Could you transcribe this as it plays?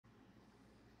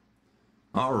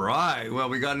All right. Well,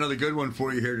 we got another good one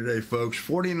for you here today, folks.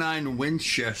 49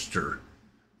 Winchester.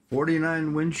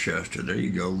 49 Winchester. There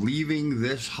you go. Leaving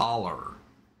This Holler.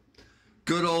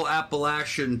 Good old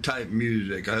Appalachian type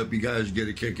music. I hope you guys get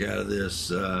a kick out of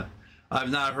this.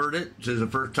 I've not heard it. This is a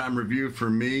first time review for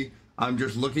me. I'm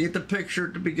just looking at the picture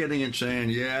at the beginning and saying,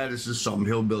 yeah, this is some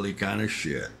hillbilly kind of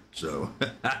shit. So,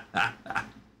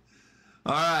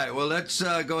 all right, well, let's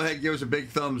go ahead and give us a big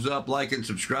thumbs up, like and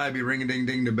subscribe, you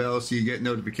ring-a-ding-ding the bell so you get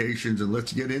notifications, and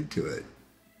let's get into it.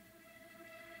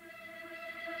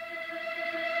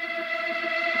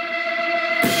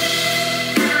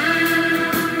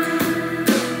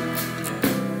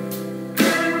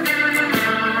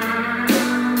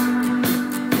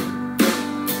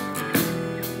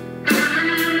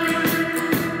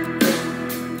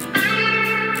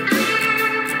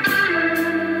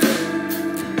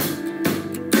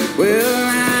 Well,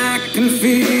 I can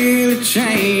feel it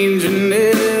changing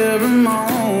every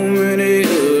moment,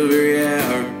 every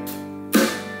hour.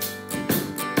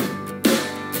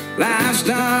 Life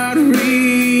started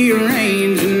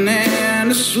rearranging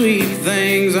and the sweet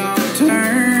things all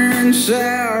turned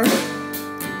sour.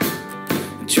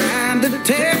 I tried to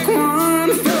take one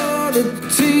for the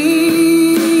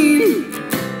team,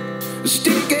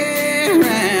 stick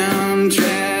around,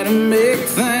 try to make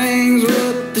things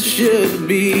what they should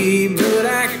be, but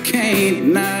I can't,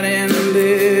 not in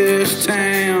this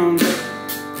town.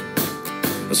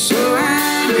 So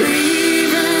I'm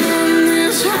leaving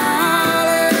this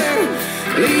holler,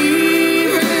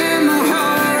 leaving the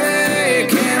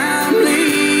heartache, and I'm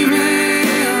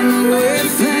leaving the way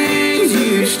things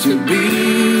used to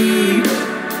be.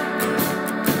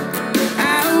 I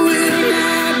will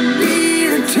not be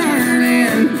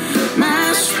returning,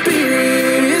 my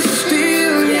spirit is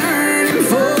still yearning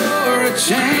for a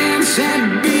chance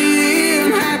at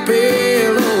being happy,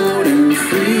 Lord, and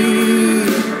free.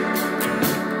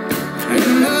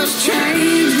 And those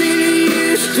chains that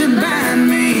used to bind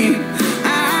me,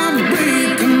 I'll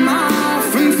break them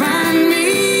off and find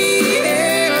me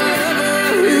a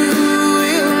lover who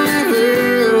will never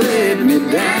let me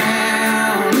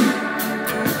down.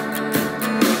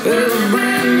 A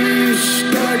brand new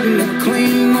starting to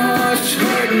clean wash,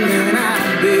 hurting, and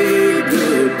I'll be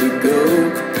good to go.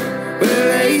 Well,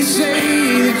 they say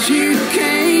that you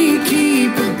can't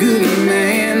keep a good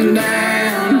man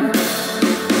down.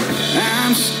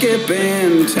 I'm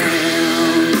skipping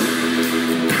town.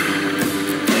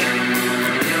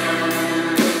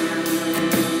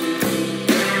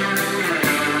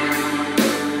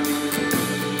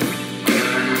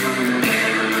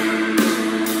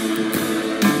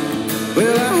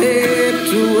 Well, I hate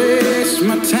to waste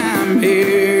my time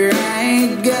here. I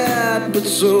ain't got but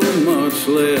so much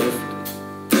left.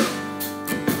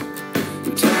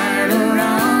 I'm tired of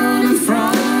running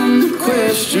from the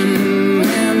question,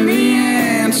 and the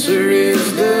answer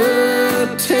is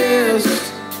the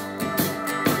test.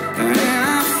 And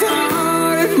I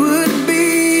thought it would be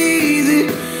easy,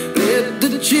 let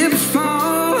the chips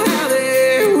fall how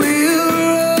they will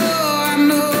roll. I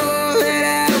know that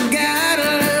I've got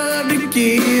love to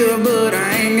give, but I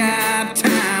ain't got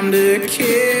time to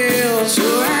kill. So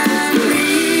I'm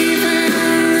leaving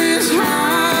this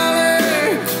holler,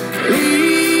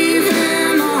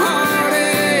 leaving the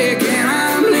heartache, and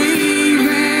I'm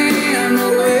leaving the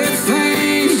way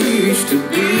things used to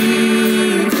be.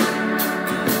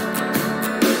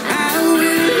 I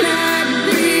will not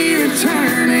be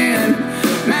returning,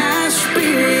 my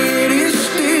spirit is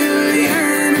still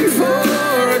yearning for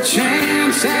a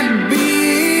chance at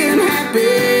being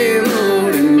happy,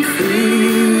 Lord, and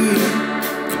free.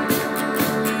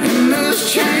 And those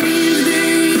chains that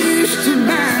used to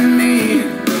bind me,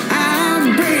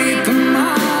 I'll break them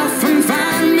off and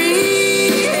find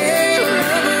me a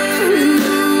lover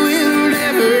who will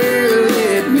never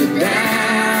let me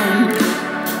down.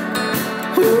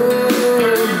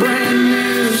 Oh, brand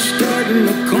new, starting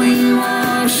to clean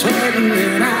wash, hurting,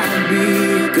 and I'll be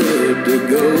good to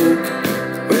go.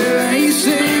 Well, they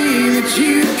say that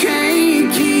you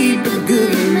can't keep a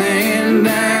good man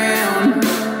down.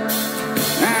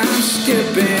 I'm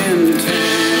skipping town.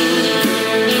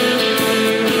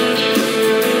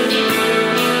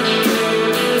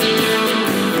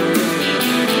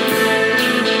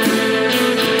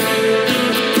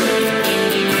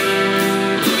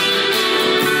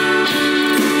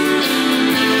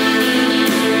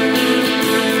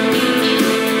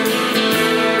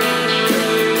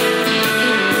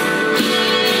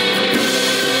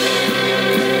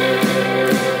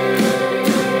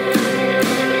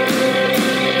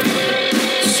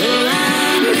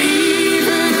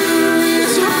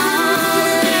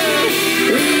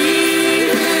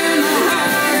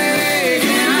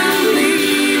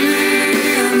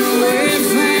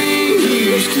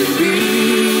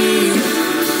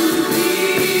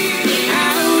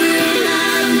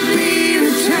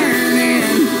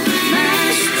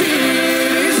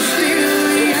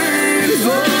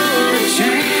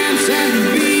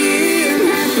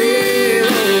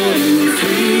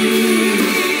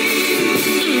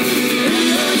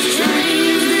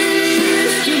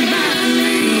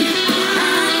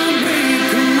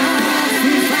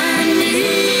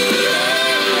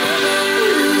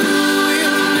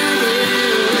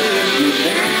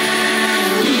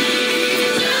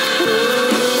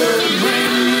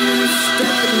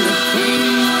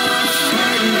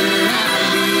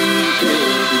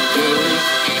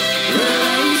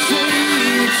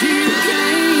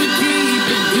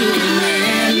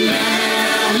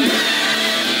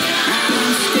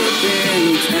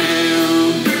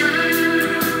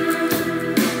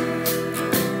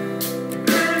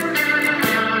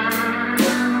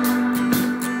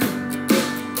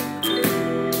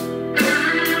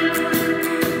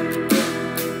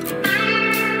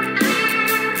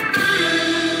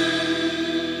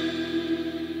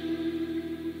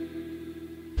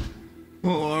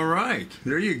 right,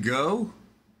 there you go.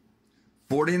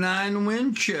 49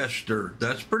 Winchester.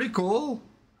 That's pretty cool.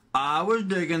 I was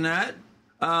digging that.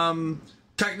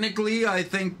 Technically, I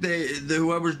think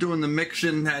whoever's doing the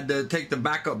mixing had to take the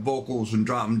backup vocals and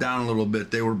drop them down a little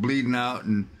bit. They were bleeding out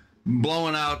and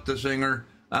blowing out the singer.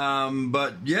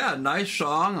 But yeah, nice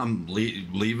song. I'm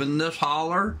leaving this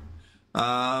holler.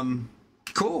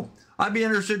 Cool. I'd be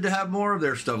interested to have more of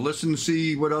their stuff. Listen,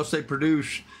 see what else they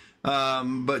produce.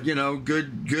 But you know,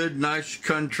 good, nice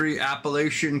country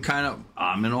Appalachian kind of.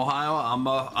 I'm in Ohio.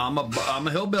 I'm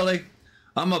a hillbilly.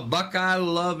 I'm a Buckeye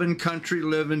loving, country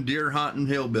living, deer hunting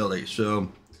hillbilly.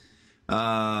 So,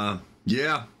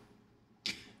 yeah,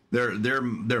 they're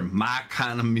my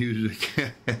kind of music,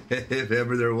 if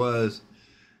ever there was.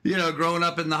 You know, growing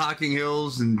up in the Hocking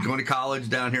Hills and going to college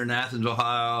down here in Athens,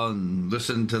 Ohio, and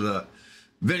listening to the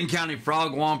Vinton County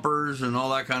Frog Wompers and all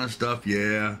that kind of stuff.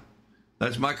 Yeah,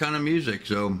 that's my kind of music.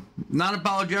 So, not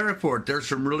apologetic for it. There's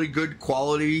some really good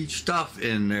quality stuff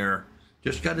in there.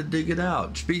 Just got to dig it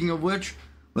out. Speaking of which,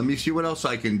 let me see what else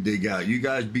I can dig out. You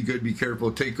guys be good, be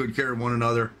careful, take good care of one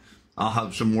another. I'll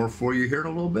have some more for you here in a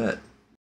little bit.